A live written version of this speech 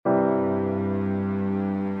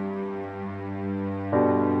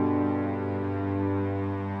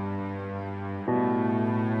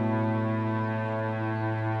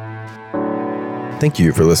Thank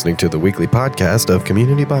you for listening to the weekly podcast of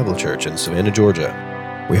Community Bible Church in Savannah,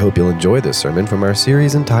 Georgia. We hope you'll enjoy this sermon from our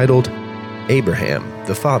series entitled Abraham,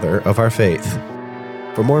 the Father of Our Faith.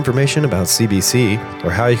 For more information about CBC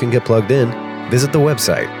or how you can get plugged in, visit the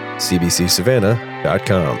website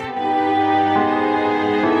cbcsavannah.com.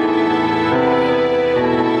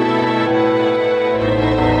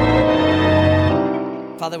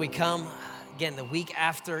 Father, we come again the week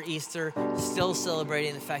after Easter, still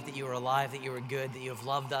celebrating the fact that you are alive, that you are good, that you have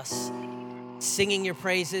loved us, singing your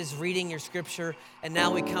praises, reading your scripture, and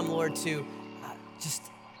now we come, Lord, to just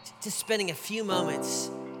spending a few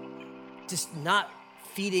moments just not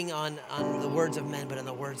feeding on the words of men, but on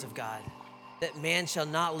the words of God. That man shall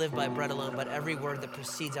not live by bread alone, but every word that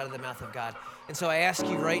proceeds out of the mouth of God. And so I ask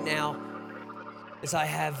you right now, as I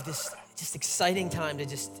have this just exciting time to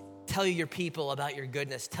just tell your people about your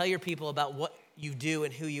goodness, tell your people about what you do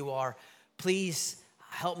and who you are, please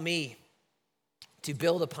help me to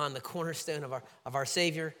build upon the cornerstone of our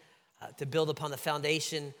Savior, to build upon the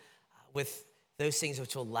foundation with those things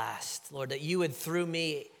which will last. Lord, that you would, through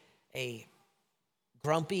me, a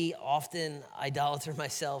grumpy, often idolater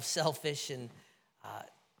myself, selfish and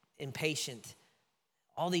impatient,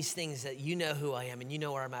 all these things that you know who I am and you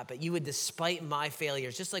know where I'm at, but you would, despite my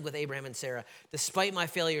failures, just like with Abraham and Sarah, despite my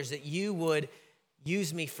failures, that you would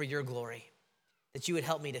use me for your glory, that you would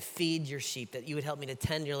help me to feed your sheep, that you would help me to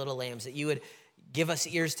tend your little lambs, that you would give us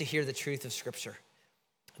ears to hear the truth of Scripture,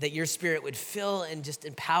 that your Spirit would fill and just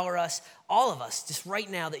empower us, all of us, just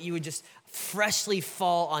right now, that you would just freshly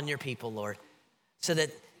fall on your people, Lord, so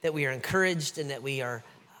that we are encouraged and that we are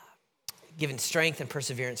given strength and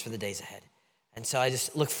perseverance for the days ahead. And so I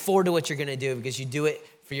just look forward to what you're going to do because you do it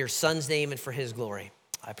for your Son's name and for his glory.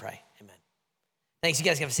 I pray. Amen. Thanks. You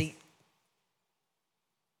guys can have a seat.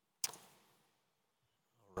 All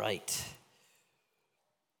right.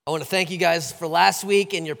 I want to thank you guys for last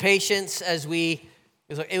week and your patience as it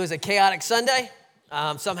was a chaotic Sunday.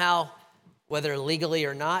 Somehow, whether legally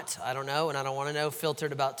or not, I don't know, and I don't want to know,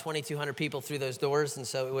 filtered about 2,200 people through those doors. And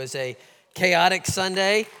so it was a chaotic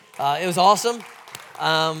Sunday. It was awesome.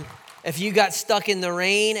 If you got stuck in the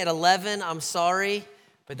rain at 11, I'm sorry,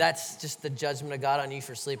 but that's just the judgment of God on you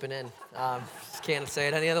for sleeping in. Just can't say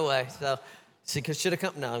it any other way. So should have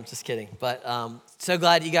come. No, I'm just kidding. But so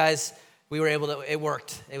glad you guys, we were able to, it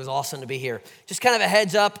worked. It was awesome to be here. Just kind of a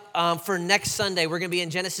heads up for next Sunday, we're going to be in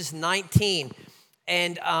Genesis 19,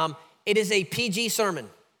 and it is a PG sermon.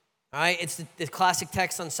 All right, it's the classic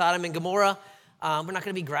text on Sodom and Gomorrah. We're not going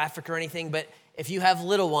to be graphic or anything, but if you have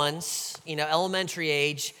little ones, elementary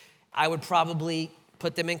age, I would probably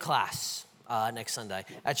put them in class next Sunday.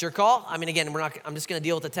 That's your call. I mean, again, I'm just going to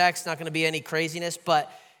deal with the text. Not going to be any craziness. But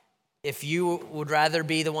if you would rather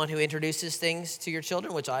be the one who introduces things to your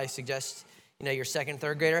children, which I suggest, your second,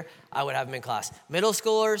 third grader, I would have them in class. Middle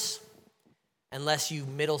schoolers, unless you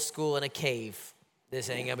middle school in a cave, this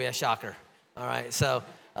ain't going to be a shocker. All right, so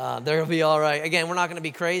they'll be all right. Again, we're not going to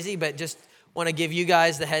be crazy, but just want to give you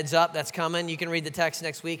guys the heads up that's coming. You can read the text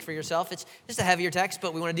next week for yourself. It's just a heavier text,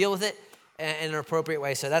 but we want to deal with it in an appropriate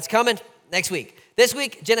way. So that's coming next week. This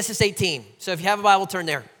week, Genesis 18. So if you have a Bible, turn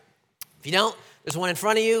there. If you don't, there's one in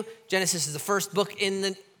front of you. Genesis is the first book in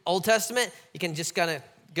the Old Testament. You can just kind of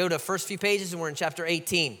go to the first few pages, and we're in chapter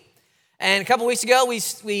 18. And a couple weeks ago,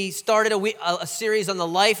 we started a series on the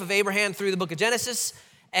life of Abraham through the book of Genesis.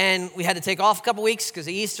 And we had to take off a couple weeks because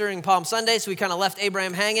of Easter and Palm Sunday, so we kind of left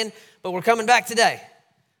Abraham hanging, but we're coming back today.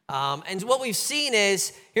 And what we've seen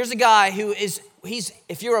is, here's a guy who he's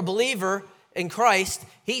if you're a believer in Christ,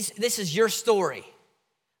 this is your story.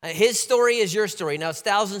 His story is your story. Now, it's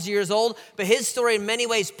thousands of years old, but his story in many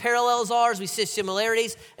ways parallels ours. We see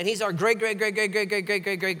similarities, and he's our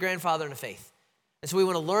great-great-great-great-great-great-great-grandfather in the faith. And so we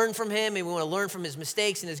want to learn from him, and we want to learn from his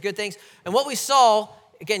mistakes and his good things. And what we saw,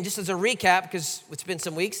 again, just as a recap, because it's been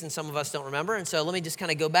some weeks and some of us don't remember, and so let me just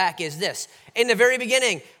kind of go back, is this. In the very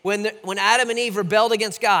beginning, when Adam and Eve rebelled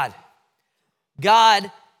against God,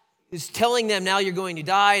 God is telling them, now you're going to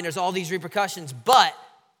die, and there's all these repercussions, but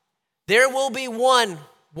there will be one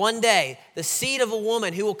day, the seed of a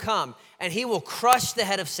woman who will come, and he will crush the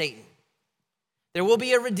head of Satan. There will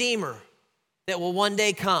be a Redeemer that will one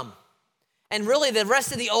day come. And really, the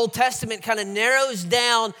rest of the Old Testament kind of narrows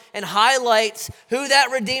down and highlights who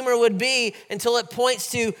that Redeemer would be until it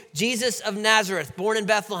points to Jesus of Nazareth, born in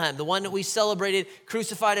Bethlehem, the one that we celebrated,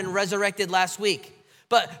 crucified, and resurrected last week.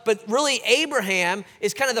 But really, Abraham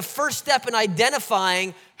is kind of the first step in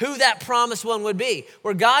identifying who that promised one would be,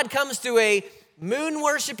 where God comes to a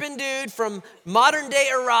moon-worshiping dude from modern-day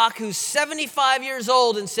Iraq who's 75 years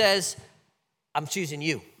old and says, I'm choosing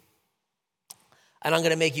you. And I'm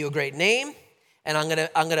going to make you a great name, and I'm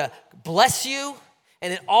going to bless you,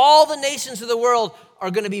 And then all the nations of the world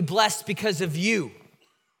are going to be blessed because of you,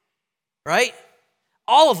 right?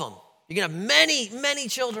 All of them. You're going to have many, many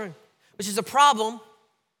children, which is a problem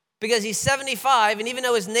because he's 75, and even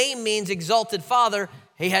though his name means exalted father,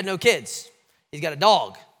 he had no kids. He's got a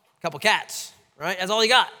dog, a couple cats, right? That's all he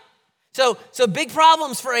got. So big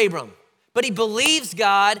problems for Abram. But he believes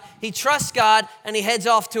God, he trusts God, and he heads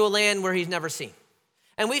off to a land where he's never seen.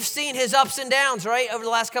 And we've seen his ups and downs, right, over the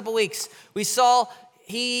last couple weeks. We saw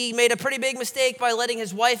he made a pretty big mistake by letting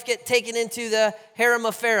his wife get taken into the harem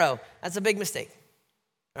of Pharaoh. That's a big mistake,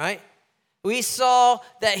 right? We saw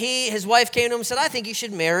that his wife came to him and said, I think you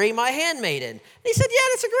should marry my handmaiden. And he said, yeah,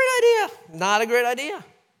 that's a great idea. Not a great idea. All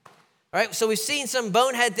right, so we've seen some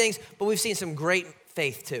bonehead things, but we've seen some great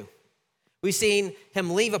faith too. We've seen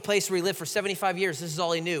him leave a place where he lived for 75 years. This is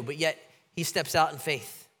all he knew, but yet he steps out in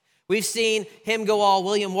faith. We've seen him go all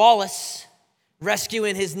William Wallace,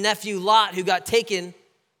 rescuing his nephew Lot, who got taken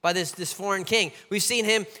by this foreign king. We've seen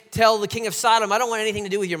him tell the king of Sodom, I don't want anything to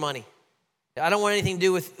do with your money. I don't want anything to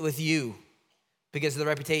do with you because of the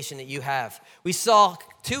reputation that you have. We saw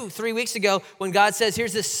 2-3 weeks ago when God says,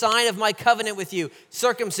 here's the sign of my covenant with you,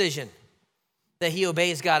 circumcision, that he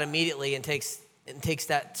obeys God immediately and takes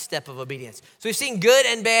that step of obedience. So we've seen good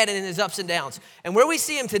and bad and in his ups and downs. And where we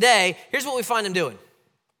see him today, here's what we find him doing.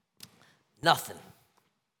 Nothing.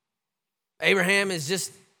 Abraham is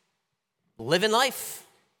just living life.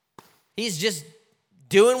 He's just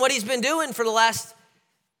doing what he's been doing for the last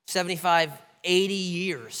 75, 80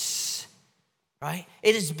 years, right?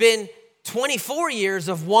 It has been 24 years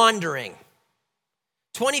of wandering.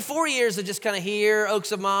 24 years of just kind of here,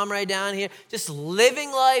 Oaks of Mom right down here, just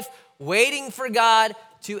living life, waiting for God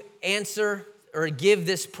to answer or give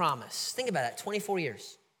this promise. Think about it, 24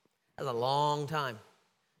 years. That's a long time.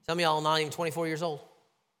 Some of y'all are not even 24 years old.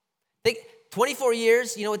 Think 24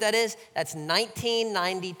 years, you know what that is? That's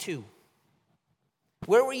 1992.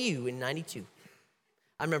 Where were you in 92?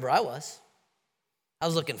 I remember I was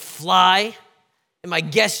looking fly in my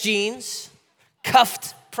Guess jeans,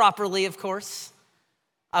 cuffed properly, of course.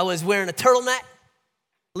 I was wearing a turtleneck,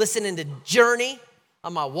 listening to Journey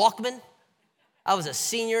on my Walkman. I was a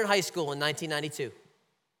senior in high school in 1992.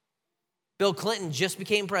 Bill Clinton just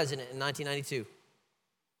became president in 1992.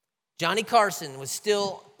 Johnny Carson was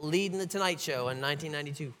still leading the Tonight Show in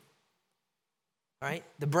 1992. All right?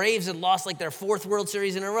 The Braves had lost like their 4th World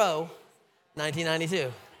Series in a row,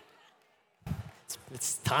 1992.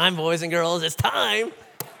 It's time, boys and girls, it's time.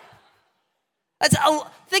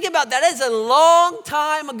 Think about that. That's a long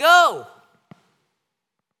time ago.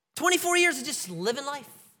 24 years of just living life.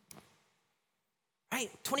 Right?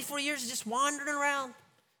 24 years of just wandering around,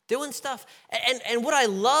 doing stuff. And what I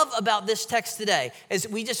love about this text today is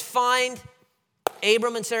we just find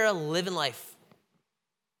Abram and Sarah living life.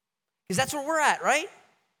 Because that's where we're at, right?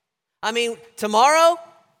 I mean, tomorrow,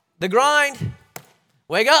 the grind,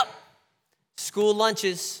 wake up, school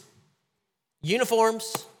lunches,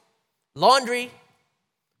 uniforms, laundry,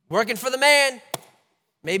 working for the man.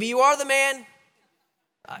 Maybe you are the man.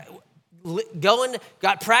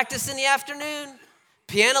 Got practice in the afternoon,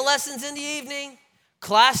 piano lessons in the evening,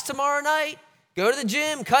 class tomorrow night, go to the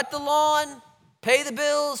gym, cut the lawn, pay the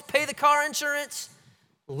bills, pay the car insurance,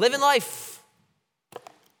 living life,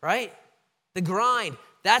 right? The grind,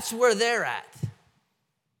 that's where they're at.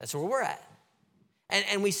 That's where we're at.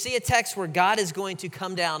 And we see a text where God is going to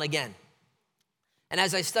come down again. And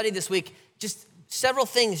as I studied this week, just several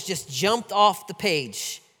things just jumped off the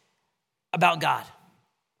page about God.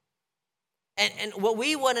 And what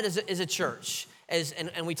we wanted as a church,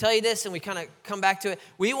 and we tell you this and we kind of come back to it,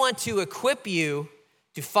 we want to equip you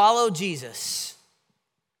to follow Jesus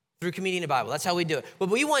through communion and Bible. That's how we do it. But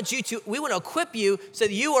we want to equip you so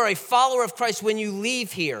that you are a follower of Christ when you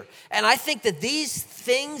leave here. And I think that these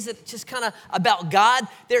things that just kind of about God,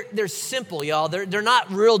 they're simple, y'all. They're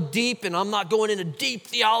not real deep, and I'm not going into deep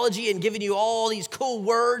theology and giving you all these cool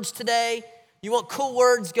words today. You want cool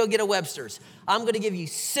words? Go get a Webster's. I'm going to give you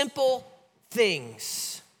simple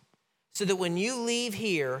things so that when you leave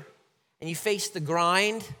here and you face the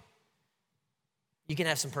grind, you can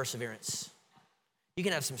have some perseverance. You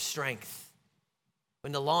can have some strength.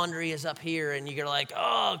 When the laundry is up here and you're like,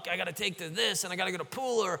 oh, I got to take to this and I got to go to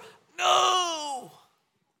pool, or no,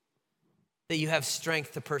 that you have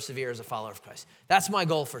strength to persevere as a follower of Christ. That's my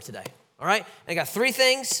goal for today, all right? I got 3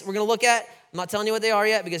 things we're going to look at. I'm not telling you what they are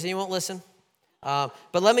yet because then you won't listen. But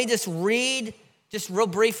let me just read just real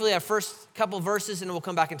briefly our first couple verses, and then we'll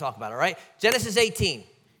come back and talk about it, all right? Genesis 18.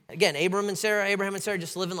 Again, Abraham and Sarah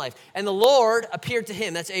just living life. And the Lord appeared to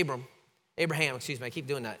him. That's Abraham, I keep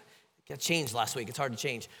doing that. Got changed last week. It's hard to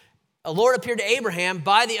change. the Lord appeared to Abraham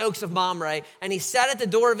by the oaks of Mamre, and he sat at the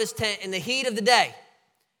door of his tent in the heat of the day.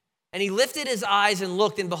 And he lifted his eyes and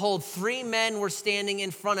looked, and behold, 3 men were standing in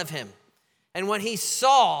front of him. And when he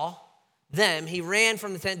saw them, he ran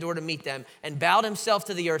from the tent door to meet them and bowed himself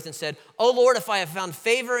to the earth and said, O Lord, if I have found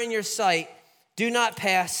favor in your sight, do not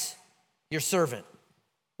pass your servant.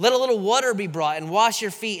 Let a little water be brought and wash your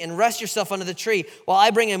feet and rest yourself under the tree while I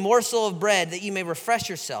bring a morsel of bread that you may refresh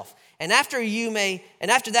yourself. And after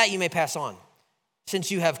that you may pass on, since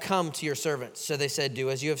you have come to your servants. So they said, do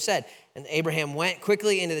as you have said. And Abraham went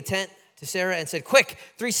quickly into the tent to Sarah and said, quick,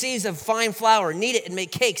 3 seahs of fine flour, knead it and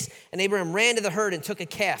make cakes. And Abraham ran to the herd and took a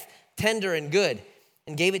calf, tender and good,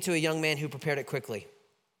 and gave it to a young man who prepared it quickly.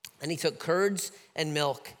 And he took curds and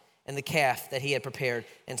milk and the calf that he had prepared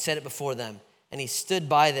and set it before them. And he stood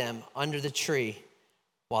by them under the tree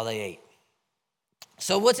while they ate.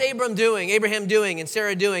 So what's Abraham doing, and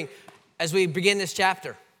Sarah doing as we begin this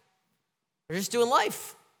chapter? They're just doing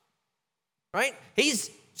life, right?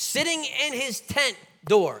 He's sitting in his tent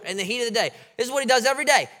door in the heat of the day. This is what he does every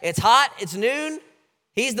day. It's hot, it's noon,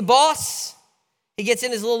 he's the boss. He gets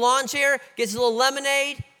in his little lawn chair, gets a little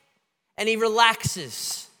lemonade, and he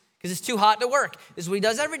relaxes because it's too hot to work. This is what he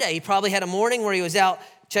does every day. He probably had a morning where he was out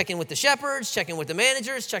checking with the shepherds, checking with the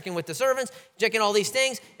managers, checking with the servants, checking all these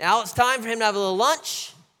things. Now it's time for him to have a little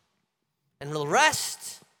lunch and a little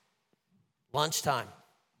rest. Lunchtime,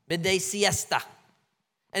 midday siesta.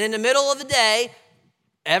 And in the middle of the day,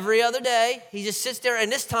 every other day, he just sits there,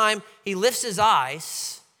 and this time he lifts his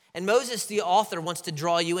eyes. And Moses, the author, wants to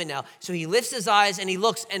draw you in now. So he lifts his eyes and he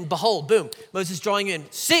looks, and behold, boom, Moses drawing you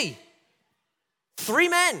in. See, 3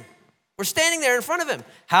 men were standing there in front of him.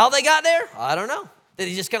 How they got there, I don't know. Did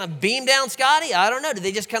he just kind of beam down Scotty? I don't know. Did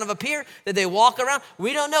they just kind of appear? Did they walk around?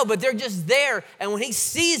 We don't know, but they're just there. And when he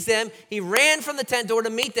sees them, he ran from the tent door to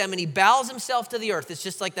meet them, and he bows himself to the earth. It's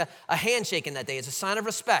just like a handshake in that day. It's a sign of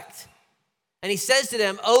respect. And he says to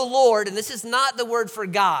them, O Lord, and this is not the word for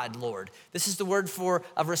God, Lord. This is the word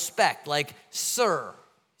of respect, like sir.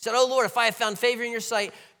 He said, O Lord, if I have found favor in your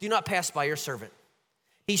sight, do not pass by your servant.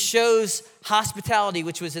 He shows hospitality,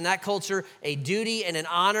 which was in that culture a duty and an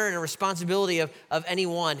honor and a responsibility of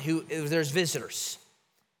anyone who there's visitors.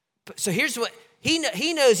 So here's what,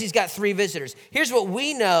 he knows he's got 3 visitors. Here's what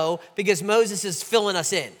we know because Moses is filling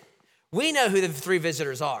us in. We know who the 3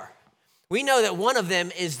 visitors are. We know that one of them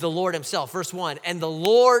is the Lord himself. Verse 1, and the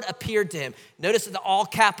Lord appeared to him. Notice the all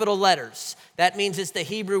capital letters. That means it's the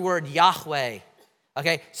Hebrew word Yahweh.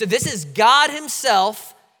 Okay, so this is God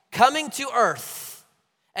himself coming to earth.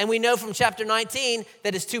 And we know from chapter 19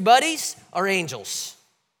 that his 2 buddies are angels.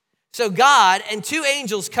 So God and 2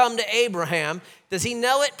 angels come to Abraham. Does he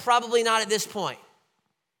know it? Probably not at this point.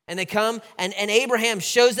 And they come, and Abraham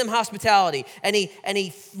shows them hospitality, and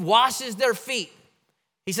he washes their feet.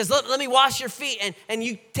 He says, let me wash your feet, and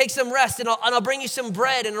you take some rest, and I'll bring you some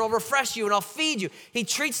bread, and I'll refresh you, and I'll feed you. He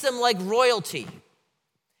treats them like royalty.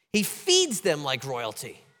 He feeds them like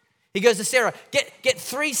royalty. He goes to Sarah, get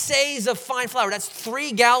 3 seahs of fine flour. That's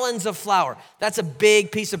 3 gallons of flour. That's a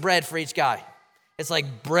big piece of bread for each guy. It's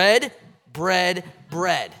like bread, bread,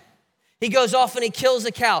 bread. He goes off and he kills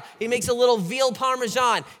a cow. He makes a little veal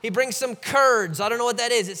parmesan. He brings some curds. I don't know what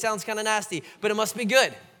that is. It sounds kind of nasty, but it must be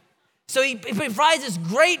good. So he provides this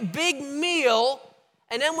great big meal,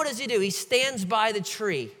 and then what does he do? He stands by the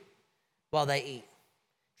tree while they eat.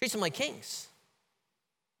 Treats them like kings.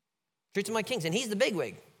 Treats them like kings, and he's the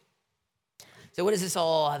bigwig. So what does this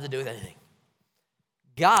all have to do with anything?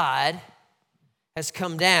 God has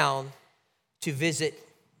come down to visit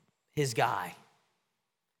his guy.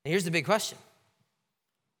 And here's the big question.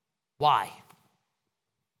 Why?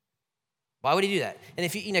 Why would he do that? And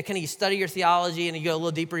if you study your theology and you go a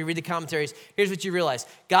little deeper, you read the commentaries, here's what you realize.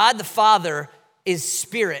 God the Father is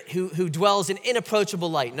spirit who dwells in inapproachable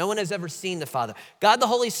light. No one has ever seen the Father. God the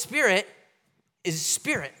Holy Spirit is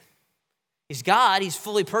spirit. He's God, he's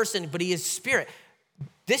fully person, but he is spirit.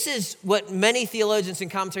 This is what many theologians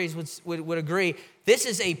and commentaries would agree. This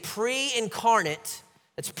is a pre-incarnate,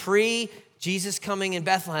 that's pre-Jesus coming in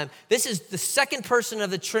Bethlehem. This is the second person of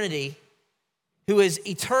the Trinity who is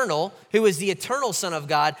eternal, who is the eternal Son of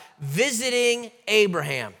God, visiting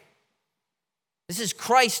Abraham. This is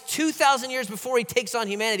Christ 2,000 years before he takes on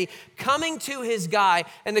humanity, coming to his guy.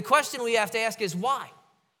 And the question we have to ask is why?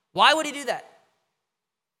 Why would he do that?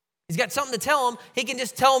 He's got something to tell him. He can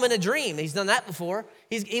just tell him in a dream. He's done that before.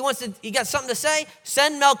 He got something to say.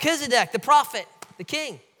 Send Melchizedek, the prophet, the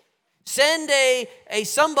king. Send a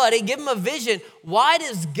somebody, give him a vision. Why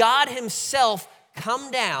does God himself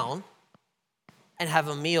come down and have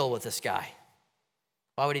a meal with this guy?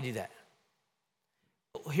 Why would he do that?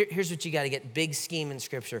 Here's what you got to get, big scheme in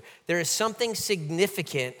Scripture. There is something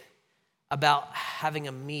significant about having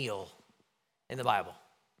a meal in the Bible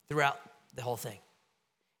throughout the whole thing.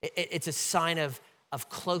 It's a sign of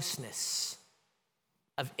closeness,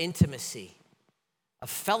 of intimacy, of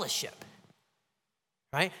fellowship,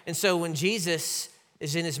 right? And so when Jesus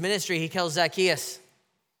is in his ministry, he tells Zacchaeus,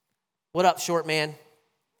 "What up, short man?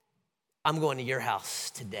 I'm going to your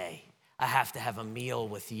house today. I have to have a meal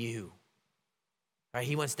with you." Right?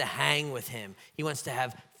 He wants to hang with him. He wants to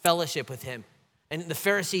have fellowship with him. And the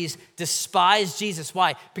Pharisees despise Jesus.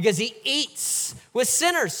 Why? Because he eats with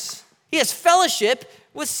sinners. He has fellowship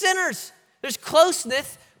with sinners. There's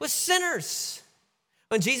closeness with sinners.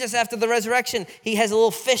 When Jesus, after the resurrection, he has a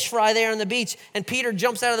little fish fry there on the beach, and Peter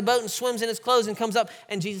jumps out of the boat and swims in his clothes and comes up,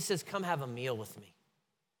 and Jesus says, "Come have a meal with me.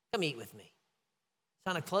 Come eat with me."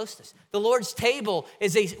 Sign of closeness. The Lord's table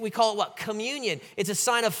is we call it what? Communion. It's a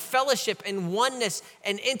sign of fellowship and oneness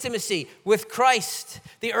and intimacy with Christ.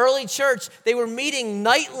 The early church, they were meeting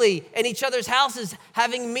nightly in each other's houses,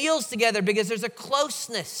 having meals together because there's a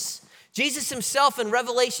closeness. Jesus himself in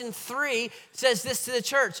Revelation 3 says this to the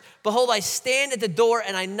church: "Behold, I stand at the door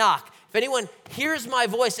and I knock. If anyone hears my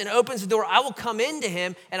voice and opens the door, I will come into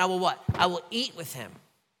him and I will what? I will eat with him.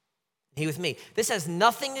 He with me." This has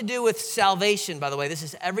nothing to do with salvation, by the way. This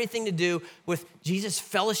has everything to do with Jesus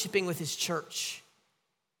fellowshipping with his church.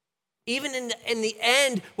 Even in the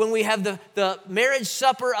end, when we have the marriage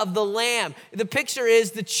supper of the Lamb, the picture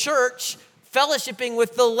is the church fellowshipping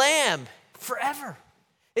with the Lamb forever.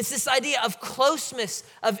 It's this idea of closeness,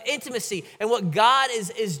 of intimacy. And what God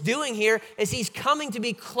is doing here is he's coming to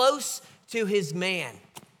be close to his man,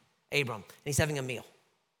 Abram, and he's having a meal.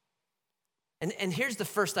 And here's the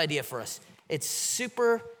first idea for us. It's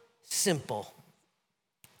super simple,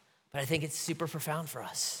 but I think it's super profound for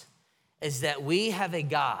us, is that we have a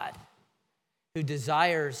God who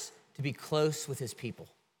desires to be close with his people.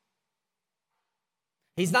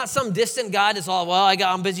 He's not some distant God that's all, "Well,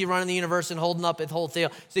 I'm busy running the universe and holding up the whole thing,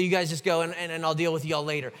 so you guys just go and I'll deal with y'all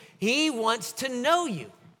later." He wants to know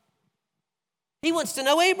you. He wants to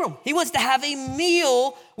know Abram. He wants to have a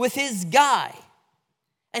meal with his guy.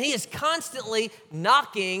 And he is constantly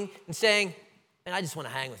knocking and saying, "Man, I just want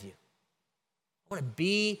to hang with you. I want to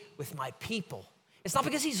be with my people." It's not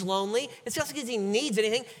because he's lonely. It's not because he needs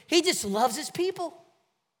anything. He just loves his people.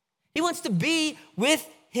 He wants to be with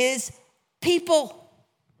his people.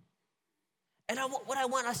 And what I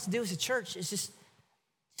want us to do as a church is just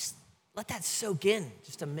let that soak in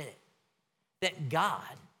just a minute. That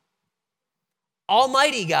God,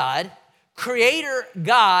 Almighty God, Creator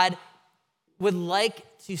God, would like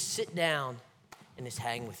to sit down and just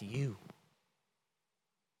hang with you.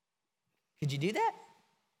 Could you do that?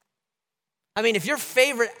 I mean, if your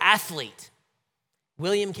favorite athlete,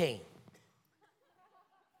 William Kane.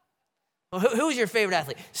 Well, who's your favorite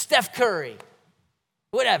athlete? Steph Curry.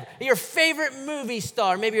 Whatever. Your favorite movie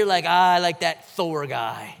star. Maybe you're like, I like that Thor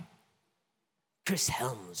guy. Chris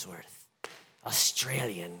Hemsworth.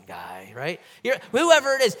 Australian guy, right?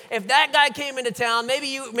 Whoever it is, if that guy came into town, maybe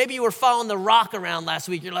you were following The Rock around last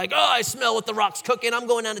week. You're like, "Oh, I smell what The Rock's cooking. I'm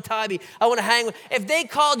going down to Tybee. I want to hang with." If they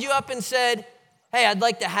called you up and said, "Hey, I'd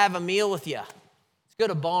like to have a meal with you. Let's go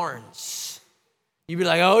to Barnes." You'd be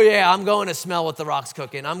like, "Oh yeah, I'm going to smell what The Rock's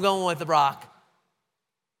cooking. I'm going with The Rock.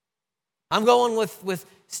 I'm going with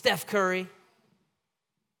Steph Curry."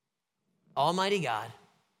 Almighty God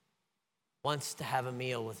wants to have a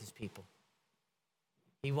meal with his people.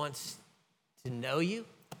 He wants to know you.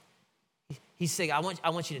 He's saying, I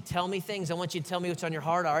want you to tell me things. I want you to tell me what's on your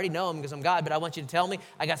heart. I already know him because I'm God, but I want you to tell me.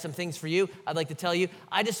 I got some things for you. I'd like to tell you.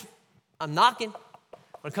 I'm knocking.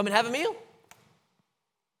 Want to come and have a meal? I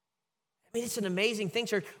mean, it's an amazing thing,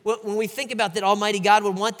 church. When we think about that Almighty God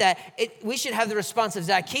would want that, we should have the response of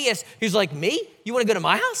Zacchaeus, who's like, "Me? You want to go to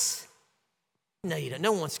my house?" No, you don't.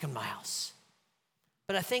 No one wants to come to my house.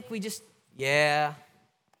 But I think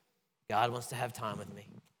God wants to have time with me.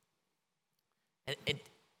 And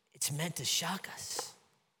it's meant to shock us.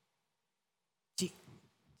 Do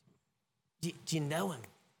you know him?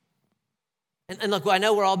 And look, I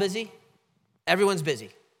know we're all busy. Everyone's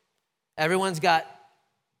busy. Everyone's got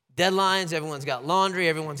deadlines. Everyone's got laundry.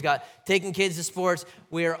 Everyone's got taking kids to sports.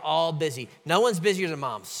 We're all busy. No one's busier than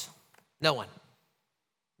moms. No one.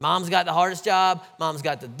 Mom's got the hardest job. Mom's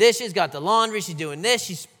got the dishes, got the laundry. She's doing this.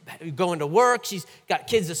 She's going to work. She's got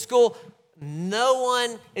kids to school. No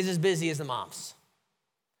one is as busy as the moms.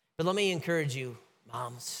 But let me encourage you,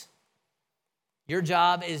 moms. Your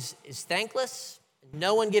job is thankless.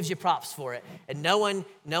 No one gives you props for it. And no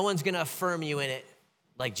one's going to affirm you in it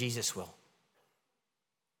like Jesus will.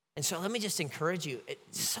 And so let me just encourage you, at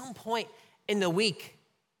some point in the week,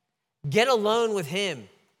 Get alone with him.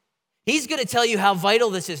 He's going to tell you how vital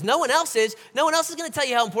this is. No one else is. No one else is going to tell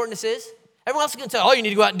you how important this is. Everyone else is going to tell you, oh, you need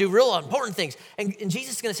to go out and do real important things. And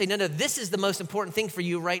Jesus is going to say, no, this is the most important thing for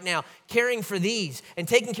you right now, caring for these and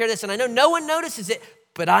taking care of this. And I know no one notices it,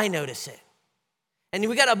 but I notice it. And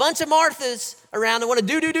we got a bunch of Marthas around that want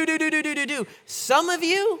to do. Some of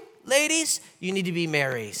you, ladies, you need to be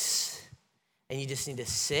Marys. And you just need to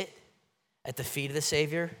sit at the feet of the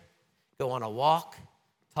Savior, go on a walk,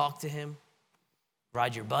 talk to him,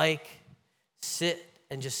 ride your bike, sit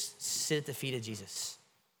and just sit at the feet of Jesus.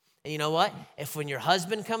 And you know what? If when your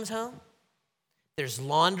husband comes home, there's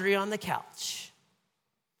laundry on the couch,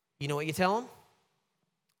 you know what you tell him?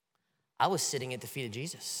 I was sitting at the feet of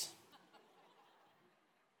Jesus.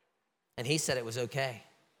 And he said it was okay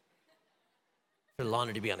for the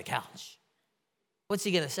laundry to be on the couch. What's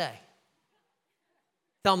he going to say?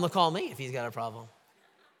 Tell him to call me if he's got a problem.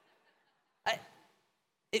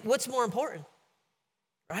 What's more important,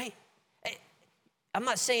 right? I'm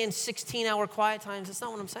not saying 16-hour quiet times. That's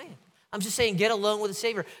not what I'm saying. I'm just saying get alone with the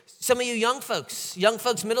Savior. Some of you young folks,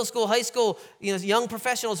 middle school, high school, young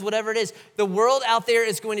professionals, whatever it is, the world out there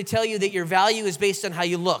is going to tell you that your value is based on how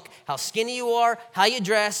you look, how skinny you are, how you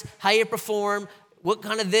dress, how you perform, what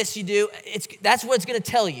kind of this you do. That's what it's going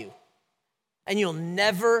to tell you. And you'll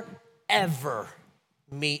never, ever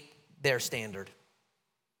meet their standard.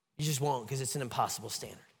 You just won't, because it's an impossible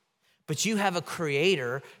standard. But you have a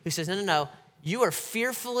creator who says, no, you are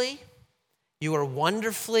fearfully, you are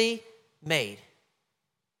wonderfully made,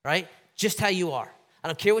 right? Just how you are. I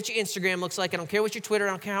don't care what your Instagram looks like. I don't care what your Twitter,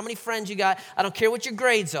 I don't care how many friends you got. I don't care what your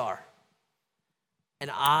grades are.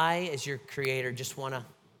 And I, as your creator, just want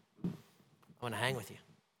to hang with you.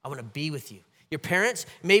 I want to be with you. Your parents,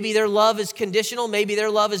 maybe their love is conditional. Maybe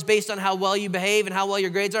their love is based on how well you behave and how well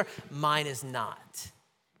your grades are. Mine is not.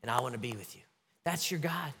 And I want to be with you. That's your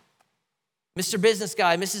God. Mr. Business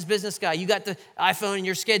Guy, Mrs. Business Guy, you got the iPhone in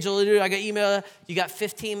your schedule. I got email. You got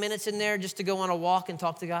 15 minutes in there just to go on a walk and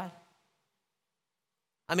talk to God?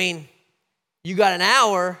 I mean, you got an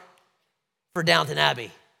hour for Downton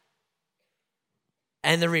Abbey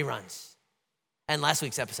and the reruns and last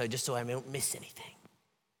week's episode, just so I don't miss anything.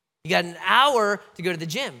 You got an hour to go to the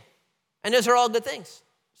gym, and those are all good things.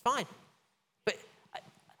 It's fine.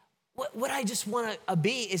 What I just want to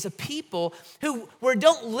be is a people who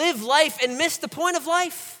don't live life and miss the point of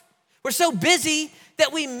life. We're so busy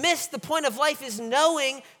that we miss the point of life is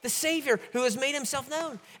knowing the Savior who has made himself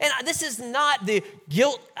known. And this is not the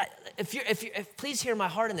guilt. Please hear my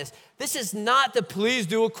heart in this. This is not the please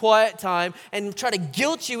do a quiet time and try to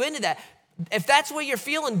guilt you into that. If that's what you're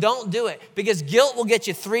feeling, don't do it, because guilt will get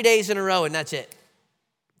you 3 days in a row and that's it.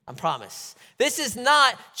 I promise. This is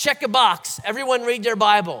not check a box. Everyone read their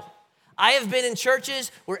Bible. I have been in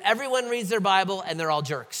churches where everyone reads their Bible and they're all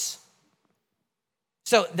jerks.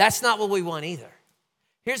 So that's not what we want either.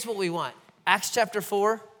 Here's what we want. Acts chapter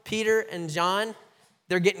 4, Peter and John,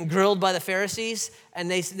 they're getting grilled by the Pharisees,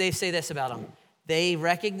 and they say this about them. They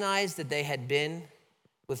recognized that they had been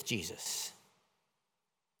with Jesus.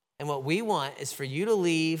 And what we want is for you to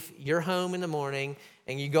leave your home in the morning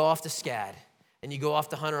and you go off to SCAD, and you go off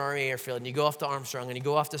to Hunter Army Airfield, and you go off to Armstrong, and you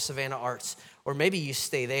go off to Savannah Arts, or maybe you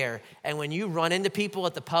stay there. And when you run into people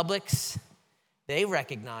at the Publix, they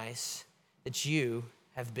recognize that you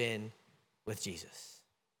have been with Jesus.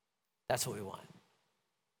 That's what we want.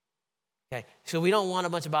 Okay, so we don't want a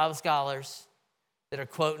bunch of Bible scholars that are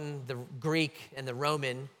quoting the Greek and the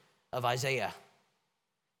Roman of Isaiah.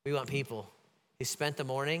 We want people who spent the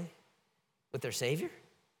morning with their Savior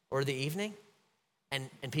or the evening, and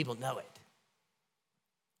people know it.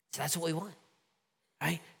 So that's what we want,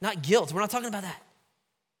 right? Not guilt. We're not talking about that.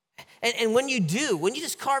 And when you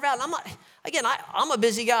just carve out, and I'm a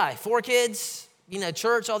busy guy, 4 kids,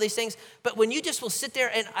 church, all these things. But when you just will sit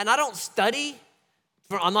there, and I don't study,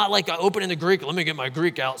 I'm not like opening the Greek, let me get my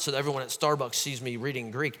Greek out so that everyone at Starbucks sees me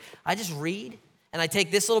reading Greek. I just read, and I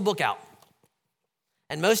take this little book out.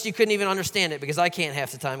 And most of you couldn't even understand it because I can't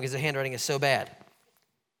half the time because the handwriting is so bad.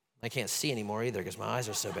 I can't see anymore either because my eyes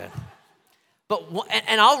are so bad.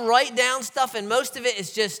 And I'll write down stuff, and most of it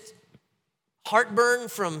is just heartburn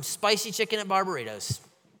from spicy chicken at Barbaritos.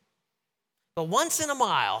 But once in a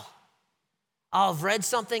while, I'll have read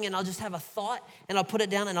something, and I'll just have a thought, and I'll put it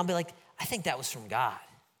down, and I'll be like, I think that was from God.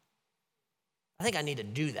 I think I need to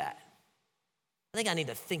do that. I think I need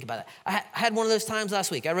to think about it. I had one of those times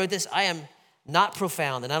last week. I wrote this. I am not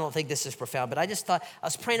profound, and I don't think this is profound, but I just thought, I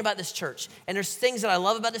was praying about this church, and there's things that I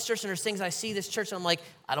love about this church, and there's things I see this church, and I'm like,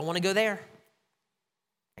 I don't want to go there.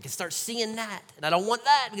 I can start seeing that, and I don't want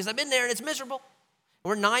that because I've been there and it's miserable.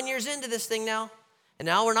 We're 9 years into this thing now, And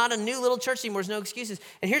now we're not a new little church anymore. There's no excuses.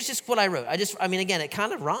 And here's just what I wrote. Again, it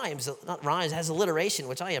kind of rhymes. Not rhymes, it has alliteration,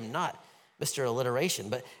 which I am not Mr. Alliteration.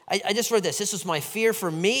 But I just wrote this. This was my fear for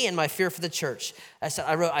me and my fear for the church.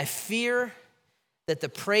 I wrote, I fear that the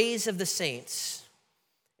praise of the saints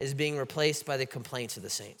is being replaced by the complaints of the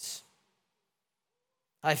saints.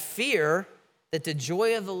 I fear that the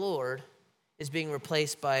joy of the Lord is being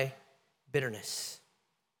replaced by bitterness.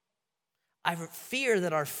 I fear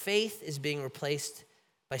that our faith is being replaced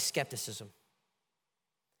by skepticism.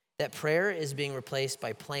 That prayer is being replaced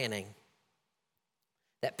by planning.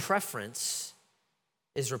 That preference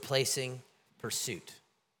is replacing pursuit.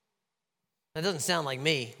 That doesn't sound like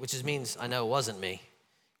me, which means I know it wasn't me,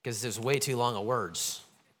 because there's way too long of words.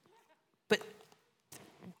 But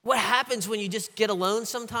what happens when you just get alone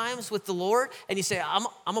sometimes with the Lord and you say,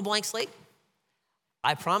 I'm a blank slate?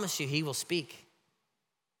 I promise you, he will speak.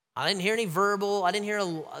 I didn't hear any verbal, I didn't hear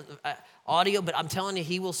audio, but I'm telling you,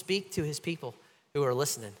 he will speak to his people who are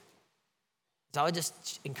listening. So I would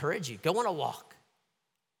just encourage you, go on a walk.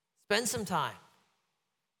 Spend some time.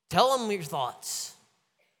 Tell them your thoughts.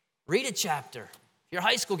 Read a chapter. If you're a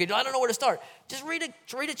high school kid, I don't know where to start. Just read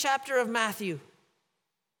a chapter of Matthew.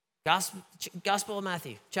 Gospel of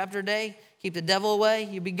Matthew. Chapter a day, keep the devil away,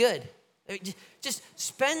 you'll be good. Just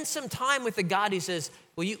spend some time with the God who says,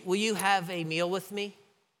 will you have a meal with me?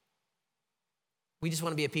 We just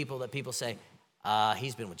want to be a people that people say,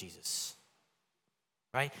 he's been with Jesus.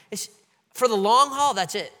 Right? It's for the long haul,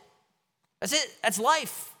 that's it. That's it. That's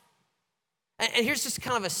life. And here's just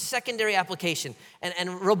kind of a secondary application.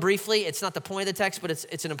 And real briefly, it's not the point of the text, but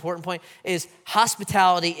it's an important point, is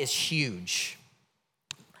hospitality is huge.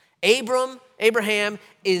 Abraham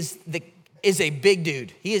is a big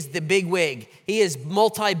dude. He is the big wig. He is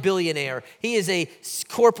multi-billionaire. He is a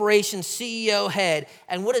corporation CEO head.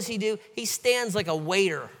 And what does he do? He stands like a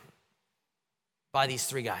waiter by these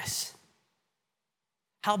three guys.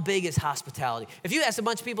 How big is hospitality? If you ask a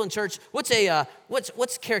bunch of people in church,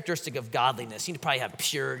 what's characteristic of godliness? You probably have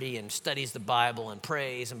purity and studies the Bible and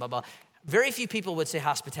praise and blah, blah. Very few people would say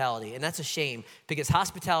hospitality, and that's a shame because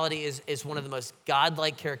hospitality is one of the most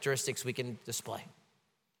God-like characteristics we can display.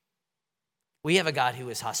 We have a God who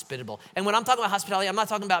is hospitable. And when I'm talking about hospitality, I'm not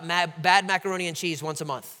talking about bad macaroni and cheese once a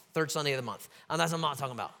month, third Sunday of the month. That's what I'm not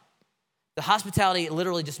talking about. The hospitality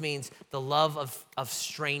literally just means the love of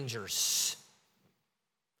strangers.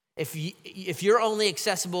 If you're only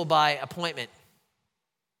accessible by appointment,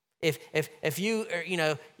 if you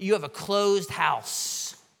have a closed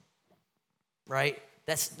house, right?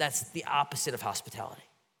 That's the opposite of hospitality.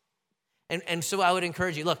 And so I would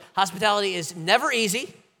encourage you, look, hospitality is never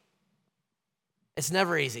easy. It's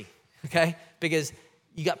never easy, okay? Because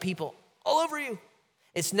you got people all over you.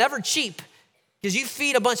 It's never cheap because you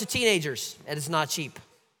feed a bunch of teenagers and it's not cheap.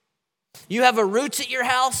 You have a Roots at your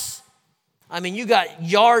house. You got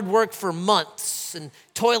yard work for months and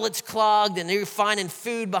toilets clogged and you're finding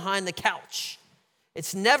food behind the couch.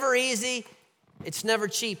 It's never easy. It's never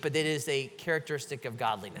cheap, but it is a characteristic of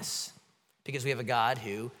godliness because we have a God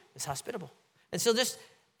who is hospitable. And so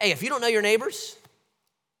if you don't know your neighbors,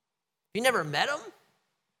 if you never met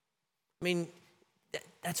them,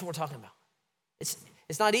 that's what we're talking about.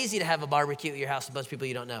 It's not easy to have a barbecue at your house with a bunch of people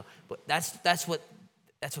you don't know, but that's what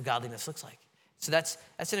godliness looks like. So that's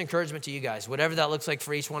an encouragement to you guys, whatever that looks like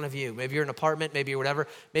for each one of you. Maybe you're in an apartment, maybe you're whatever.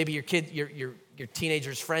 Maybe your kid, your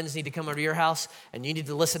teenager's friends need to come over to your house, and you need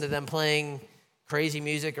to listen to them playing crazy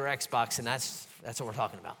music or Xbox, and that's what we're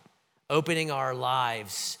talking about. Opening our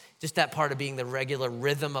lives, just that part of being the regular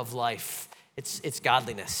rhythm of life. It's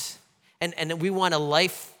godliness, and we want a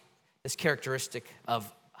life that's characteristic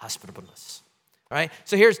of hospitableness. All right,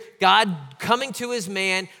 so here's God coming to his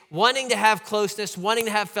man, wanting to have closeness, wanting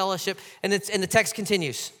to have fellowship, and the text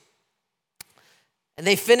continues. And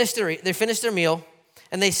they finished their meal,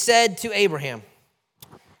 and they said to Abraham,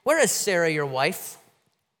 "Where is Sarah, your wife?"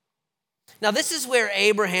 Now, this is where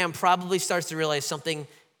Abraham probably starts to realize something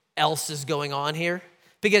else is going on here,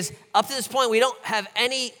 because up to this point, we don't have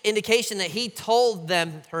any indication that he told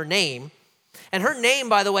them her name, and her name,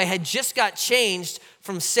 by the way, had just got changed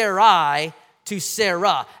from Sarai to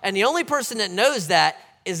Sarah. And the only person that knows that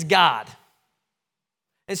is God.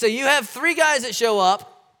 And so you have three guys that show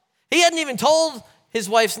up. He hadn't even told his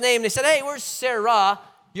wife's name. They said, "Hey, where's Sarah,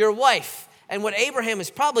 your wife?" And what Abraham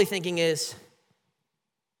is probably thinking is,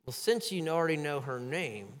 well, since you already know her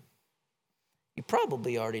name, you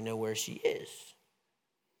probably already know where she is.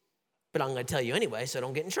 But I'm going to tell you anyway, so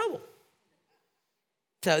don't get in trouble.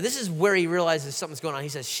 So this is where he realizes something's going on. He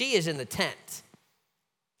says, she is in the tent.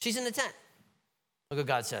 She's in the tent. Look what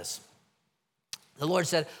God says. The Lord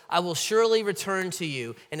said, I will surely return to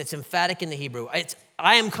you. And it's emphatic in the Hebrew.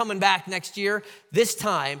 I am coming back next year, this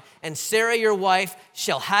time, and Sarah, your wife,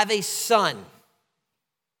 shall have a son.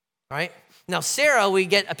 All right? Now, Sarah, we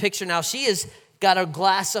get a picture now. She has got her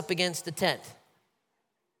glass up against the tent.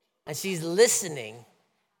 And she's listening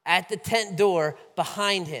at the tent door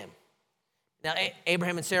behind him. Now,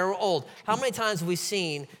 Abraham and Sarah were old. How many times have we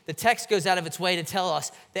seen the text goes out of its way to tell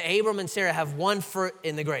us that Abram and Sarah have one foot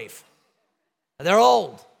in the grave? They're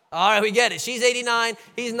old. All right, we get it. She's 89,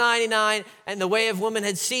 he's 99, and the way of woman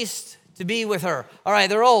had ceased to be with her. All right,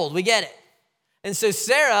 they're old. We get it. And so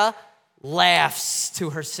Sarah laughs to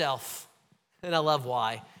herself. And I love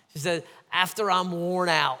why. She said, after I'm worn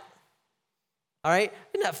out. All right?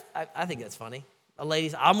 I think that's funny. A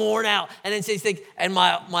lady's, I'm worn out. And then she's thinking, and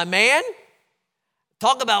my man,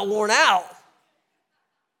 talk about worn out.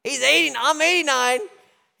 He's 80, I'm 89,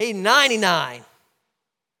 he's 99.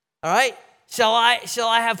 All right? Shall I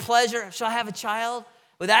have pleasure? Shall I have a child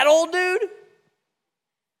with that old dude?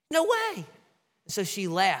 No way. So she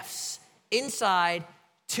laughs inside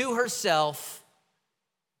to herself,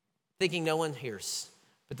 thinking no one hears.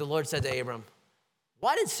 But the Lord said to Abram,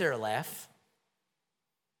 why did Sarah laugh?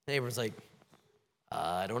 And Abram's like,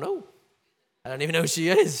 I don't know. I don't even know who she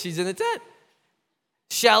is. She's in the tent.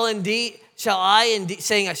 Shall I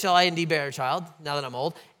indeed bear a child now that I'm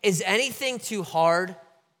old? Is anything too hard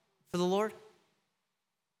for the Lord?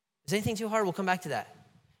 Is anything too hard? We'll come back to that.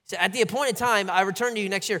 So at the appointed time, I return to you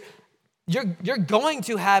next year. You're going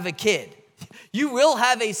to have a kid. You will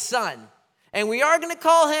have a son. And we are going to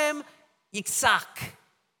call him Yitzhak.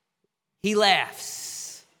 He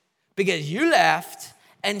laughs because you laughed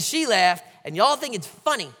and she laughed and y'all think it's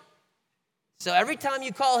funny. So every time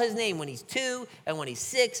you call his name, when he's 2 and when he's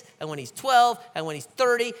 6 and when he's 12 and when he's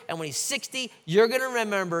 30 and when he's 60, you're going to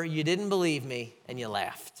remember you didn't believe me and you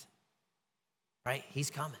laughed. Right?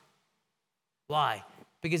 He's coming. Why?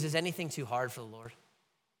 Because is anything too hard for the Lord?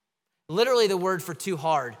 Literally the word for too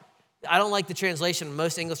hard. I don't like the translation in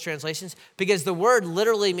most English translations because the word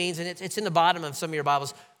literally means, and it's in the bottom of some of your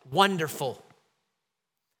Bibles, wonderful,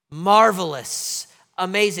 marvelous,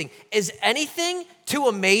 amazing. Is anything too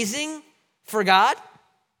amazing for God?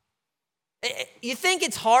 You think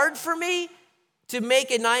it's hard for me to make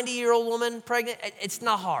a 90-year-old woman pregnant? It's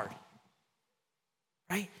not hard,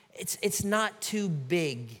 right? It's not too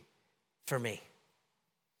big for me.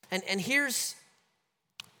 And here's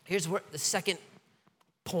where the second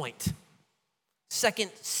point.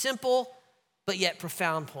 Second simple but yet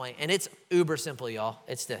profound point. And it's uber simple, y'all.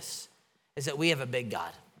 It's this. Is that we have a big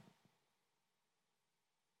God.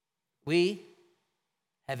 We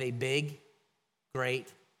have a big, great,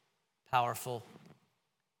 powerful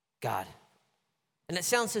God. And it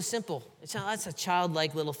sounds so simple. That's a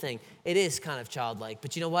childlike little thing. It is kind of childlike.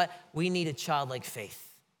 But you know what? We need a childlike faith.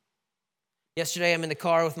 Yesterday, I'm in the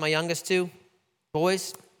car with my youngest 2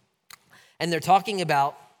 boys, and they're talking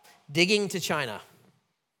about digging to China.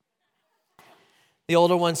 The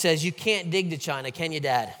older one says, you can't dig to China, can you,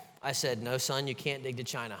 Dad? I said, no, son, you can't dig to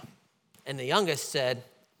China. And the youngest said,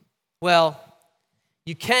 well,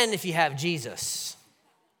 you can if you have Jesus.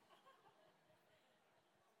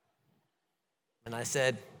 And I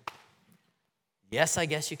said, yes, I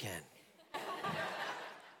guess you can.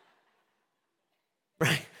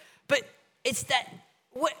 Right? But it's that,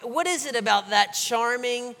 what is it about that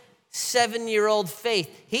charming 7-year-old faith?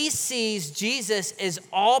 He sees Jesus as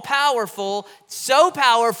all powerful, so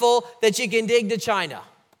powerful that you can dig to China.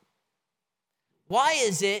 Why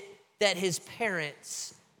is it that his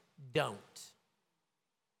parents don't?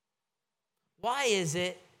 Why is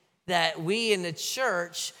it that we in the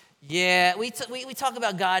church, we talk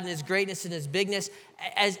about God and his greatness and his bigness,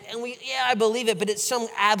 I believe it, but it's some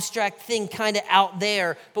abstract thing kind of out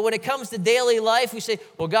there. But when it comes to daily life, we say,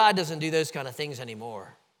 well, God doesn't do those kind of things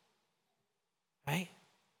anymore. Right?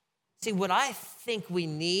 See, what I think we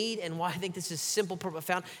need and why I think this is simple but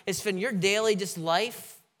profound is in your daily just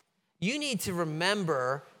life, you need to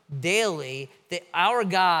remember daily that our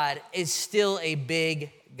God is still a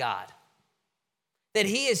big God. That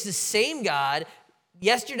he is the same God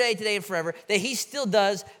yesterday, today, and forever, that he still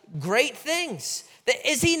does great things. That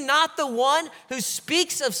is he not the one who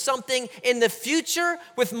speaks of something in the future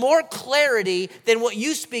with more clarity than what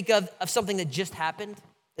you speak of something that just happened?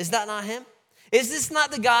 Is that not him? Is this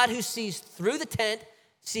not the God who sees through the tent,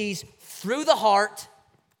 sees through the heart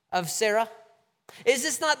of Sarah? Is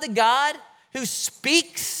this not the God who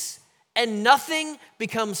speaks and nothing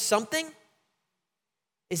becomes something?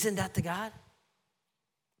 Isn't that the God?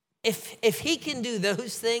 If he can do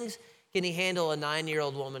those things, can he handle a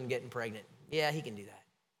 9-year-old woman getting pregnant? Yeah, he can do that.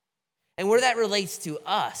 And where that relates to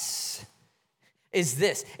us is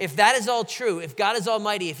this. If that is all true, if God is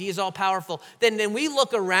almighty, if he is all powerful, then we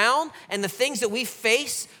look around and the things that we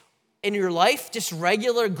face in your life, just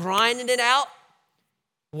regular grinding it out,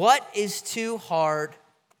 what is too hard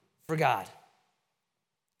for God?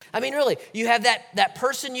 I mean, really, you have that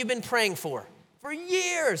person you've been praying for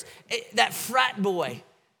years, that frat boy.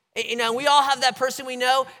 You know, we all have that person we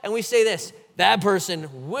know, and we say this, that person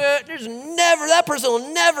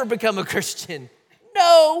will never become a Christian.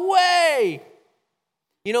 No way.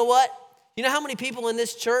 You know what? You know how many people in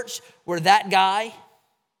this church were that guy?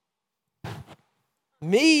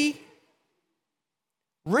 Me.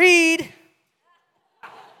 Reed.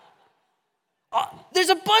 There's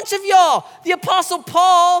a bunch of y'all. The Apostle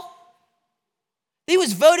Paul, he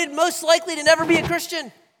was voted most likely to never be a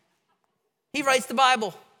Christian. He writes the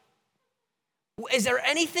Bible. Is there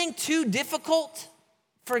anything too difficult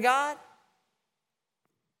for God?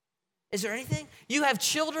 Is there anything? You have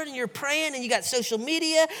children and you're praying and you got social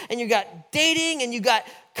media and you got dating and you got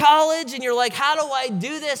college and you're like, how do I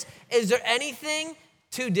do this? Is there anything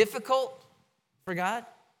too difficult for God?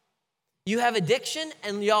 You have addiction,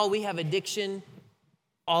 and y'all, we have addiction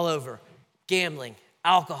all over. Gambling,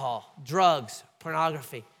 alcohol, drugs,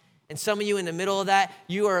 pornography. And some of you in the middle of that,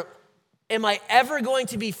 you are, am I ever going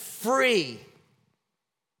to be free?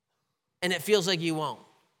 And it feels like you won't.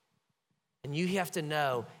 And you have to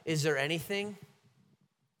know, is there anything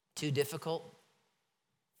too difficult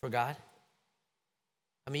for God?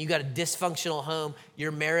 I mean, you got a dysfunctional home.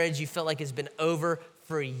 Your marriage, you felt like has been over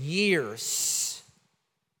for years.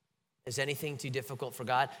 Is anything too difficult for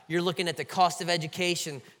God? You're looking at the cost of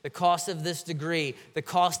education, the cost of this degree, the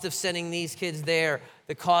cost of sending these kids there,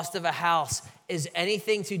 the cost of a house. Is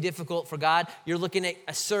anything too difficult for God? You're looking at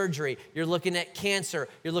a surgery. You're looking at cancer.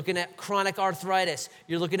 You're looking at chronic arthritis.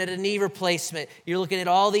 You're looking at a knee replacement. You're looking at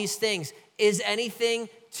all these things. Is anything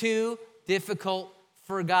too difficult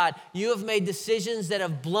for God? You have made decisions that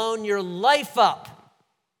have blown your life up.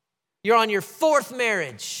 You're on your fourth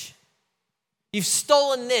marriage. You've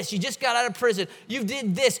stolen this. You just got out of prison. You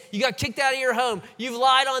did this. You got kicked out of your home. You've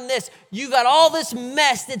lied on this. You got all this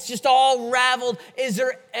mess that's just all raveled. Is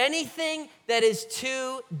there anything that is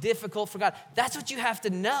too difficult for God? That's what you have to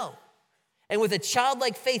know. And with a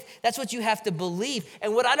childlike faith, that's what you have to believe.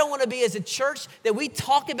 And what I don't want to be as a church, that we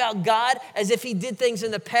talk about God as if he did things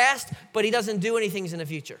in the past, but he doesn't do anything in the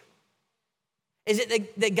future. Is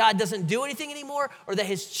it that God doesn't do anything anymore, or that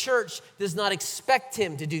his church does not expect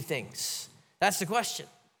him to do things? That's the question.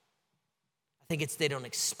 I think it's they don't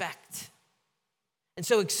expect. And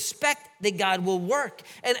so expect that God will work.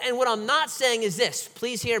 And what I'm not saying is this,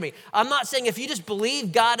 please hear me. I'm not saying if you just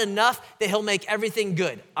believe God enough that he'll make everything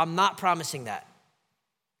good. I'm not promising that,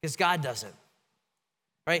 because God doesn't,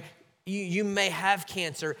 right? You may have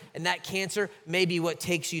cancer, and that cancer may be what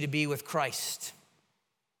takes you to be with Christ.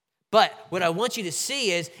 But what I want you to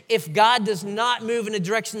see is, if God does not move in the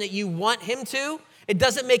direction that you want him to, it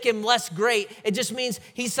doesn't make him less great. It just means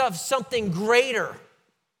he's of something greater.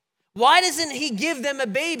 Why doesn't he give them a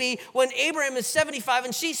baby when Abraham is 75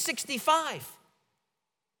 and she's 65?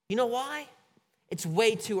 You know why? It's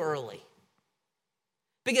way too early.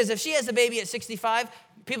 Because if she has a baby at 65,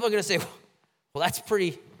 people are going to say, well, that's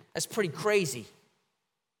pretty crazy.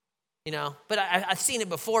 You know, but I've seen it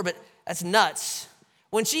before, but that's nuts.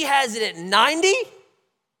 When she has it at 90,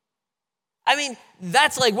 I mean,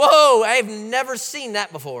 that's like, whoa, I've never seen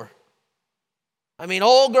that before. I mean,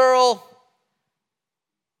 old girl,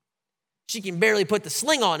 she can barely put the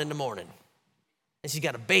sling on in the morning, and she's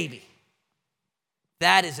got a baby.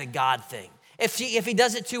 That is a God thing. If he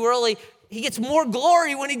does it too early, he gets more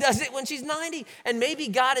glory when he does it when she's 90. And maybe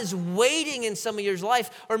God is waiting in some of your life,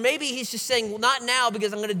 or maybe he's just saying, well, not now,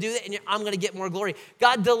 because I'm going to do that and I'm going to get more glory.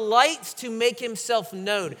 God delights to make himself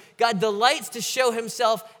known. God delights to show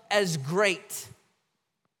himself as great.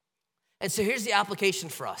 And so here's the application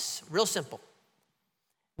for us, real simple.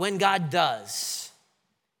 When God does,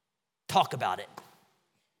 talk about it.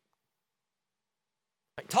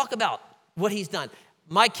 Right, talk about what he's done.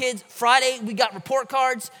 My kids, Friday, we got report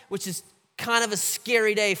cards, which is kind of a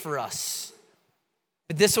scary day for us.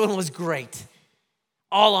 But this one was great.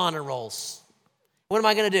 All honor rolls. What am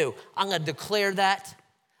I going to do? I'm going to declare that.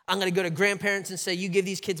 I'm going to go to grandparents and say, you give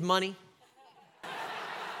these kids money.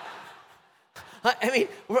 I mean,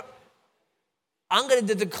 I'm going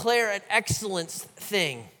to declare an excellence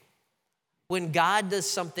thing. When God does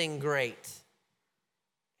something great,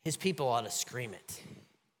 his people ought to scream it.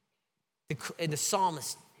 And the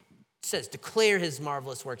psalmist says, declare his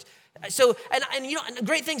marvelous works. So, and you know,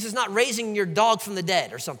 great things is not raising your dog from the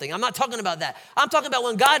dead or something. I'm not talking about that. I'm talking about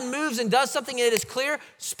when God moves and does something and it is clear,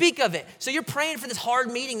 speak of it. So you're praying for this hard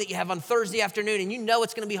meeting that you have on Thursday afternoon and you know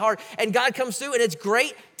it's going to be hard and God comes through and it's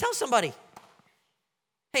great. Tell somebody,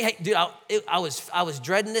 hey, dude, I was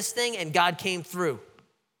dreading this thing and God came through.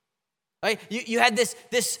 Right? You had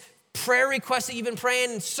this prayer request that you've been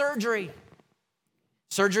praying, surgery.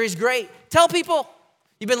 Surgery's great. Tell people.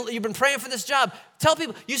 You've been praying for this job. Tell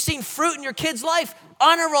people you've seen fruit in your kid's life.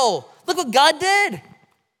 Honor roll. Look what God did.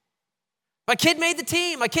 My kid made the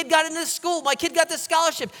team. My kid got into this school. My kid got this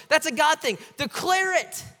scholarship. That's a God thing. Declare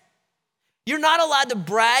it. You're not allowed to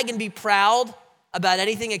brag and be proud about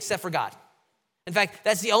anything except for God. In fact,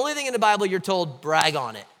 that's the only thing in the Bible you're told brag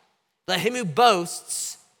on it. Let him who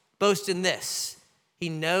boasts, boast in this. He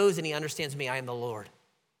knows and he understands me. I am the Lord.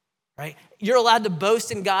 Right? You're allowed to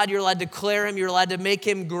boast in God. You're allowed to declare him. You're allowed to make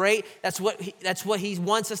him great. That's what he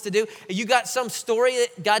wants us to do. If you got some story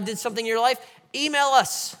that God did something in your life, email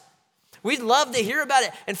us. We'd love to hear about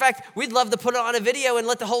it. In fact, we'd love to put it on a video and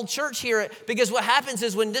let the whole church hear it, because what happens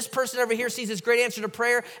is when this person over here sees this great answer to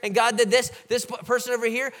prayer and God did this person over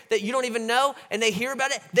here that you don't even know, and they hear about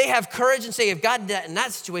it, they have courage and say, if God did that in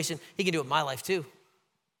that situation, he can do it in my life too.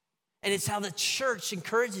 And it's how the church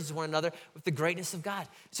encourages one another with the greatness of God.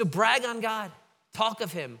 So brag on God, talk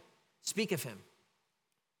of him, speak of him,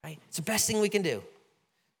 right? It's the best thing we can do.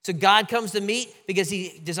 So God comes to meet because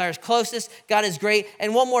he desires closeness. God is great.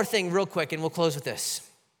 And one more thing real quick, and we'll close with this.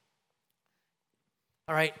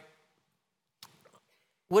 All right.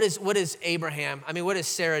 What does Abraham, what does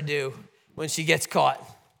Sarah do when she gets caught?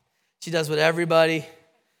 She does what everybody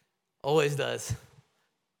always does.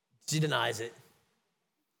 She denies it.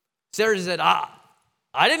 Sarah said, I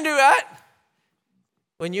didn't do that.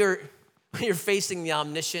 When you're facing the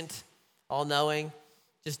omniscient, all-knowing,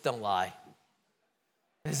 just don't lie.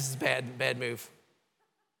 This is a bad move.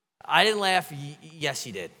 I didn't laugh. Yes,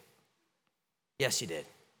 you did. Yes, you did.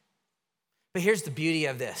 But here's the beauty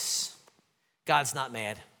of this. God's not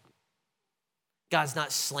mad. God's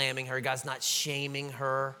not slamming her. God's not shaming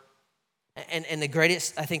her. And the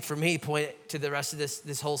greatest, I think, for me, point to the rest of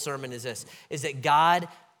this whole sermon is this, is that God,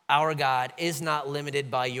 our God, is not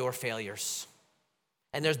limited by your failures.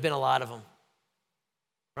 And there's been a lot of them,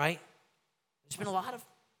 right? There's been a lot of them.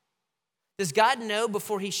 Does God know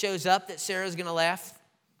before he shows up that Sarah's going to laugh?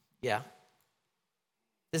 Yeah.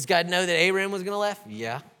 Does God know that Abraham was going to laugh?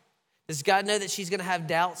 Yeah. Does God know that she's going to have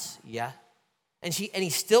doubts? Yeah. And he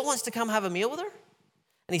still wants to come have a meal with her?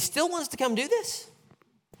 And he still wants to come do this?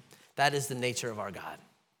 That is the nature of our God.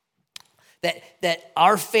 That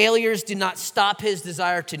our failures do not stop his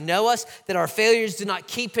desire to know us, that our failures do not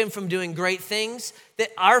keep him from doing great things, that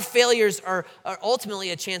our failures are ultimately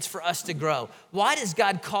a chance for us to grow. Why does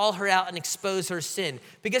God call her out and expose her sin?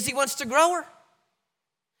 Because he wants to grow her.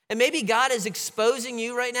 And maybe God is exposing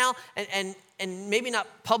you right now, and maybe not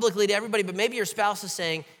publicly to everybody, but maybe your spouse is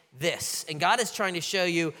saying this, and God is trying to show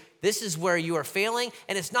you this is where you are failing,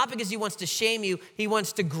 and it's not because he wants to shame you, he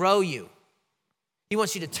wants to grow you. He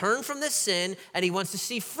wants you to turn from this sin, and he wants to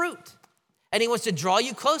see fruit. And he wants to draw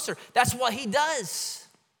you closer. That's what he does.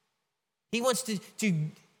 He wants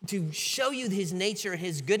to show you his nature and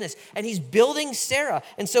his goodness. And he's building Sarah.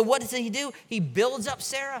 And so what does he do? He builds up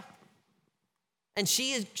Sarah. And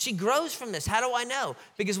she grows from this. How do I know?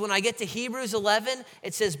 Because when I get to Hebrews 11,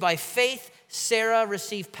 it says, by faith, Sarah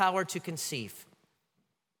received power to conceive.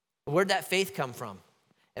 Where'd that faith come from?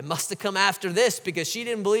 It must have come after this because she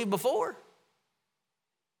didn't believe before.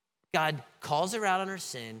 God calls her out on her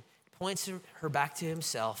sin, points her back to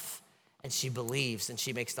himself, and she believes, and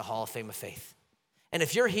she makes the Hall of Fame of faith. And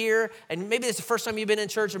if you're here, and maybe it's the first time you've been in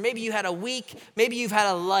church, or maybe you had a week, maybe you've had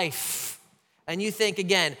a life, and you think,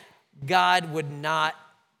 again, God would not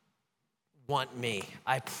want me.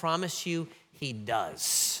 I promise you, he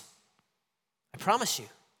does. I promise you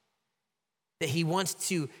that he wants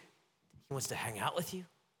to hang out with you.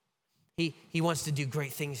 He wants to do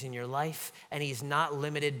great things in your life, and he's not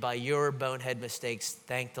limited by your bonehead mistakes.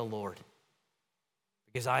 Thank the Lord,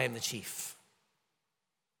 because I am the chief.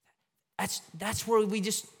 That's where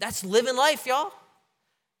that's living life, y'all.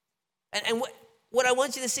 And what I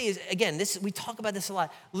want you to see is, again, we talk about this a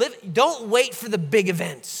lot. Don't wait for the big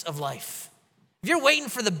events of life. If you're waiting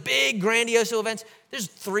for the big, grandiose events, there's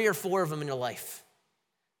 3 or 4 of them in your life.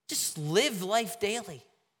 Just live life daily,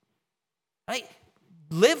 right?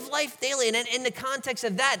 Live life daily. And in the context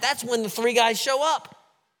of that, that's when the 3 guys show up.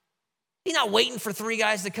 He's not waiting for 3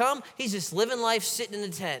 guys to come. He's just living life sitting in the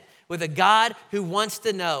tent with a God who wants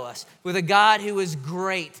to know us, with a God who is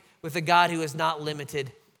great, with a God who is not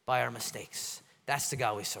limited by our mistakes. That's the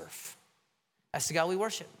God we serve. That's the God we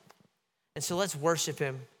worship. And so let's worship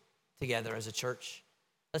him together as a church.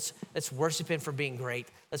 Let's worship him for being great.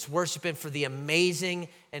 Let's worship him for the amazing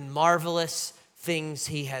and marvelous things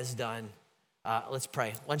he has done. Let's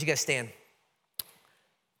pray. Why don't you guys stand?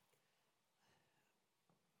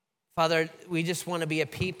 Father, we just want to be a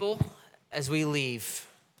people as we leave,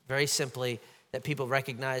 very simply, that people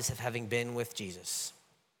recognize of having been with Jesus.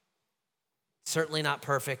 Certainly not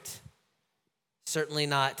perfect, certainly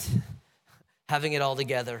not having it all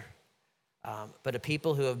together, but a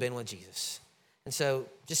people who have been with Jesus. And so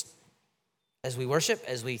just as we worship,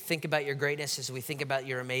 as we think about your greatness, as we think about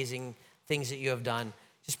your amazing things that you have done,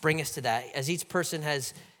 just bring us to that. As each person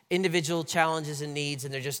has individual challenges and needs,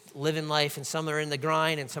 and they're just living life, and some are in the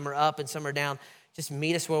grind, and some are up, and some are down, just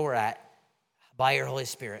meet us where we're at by your Holy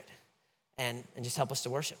Spirit, and just help us to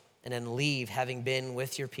worship, and then leave having been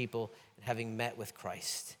with your people and having met with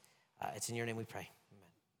Christ. It's in your name we pray.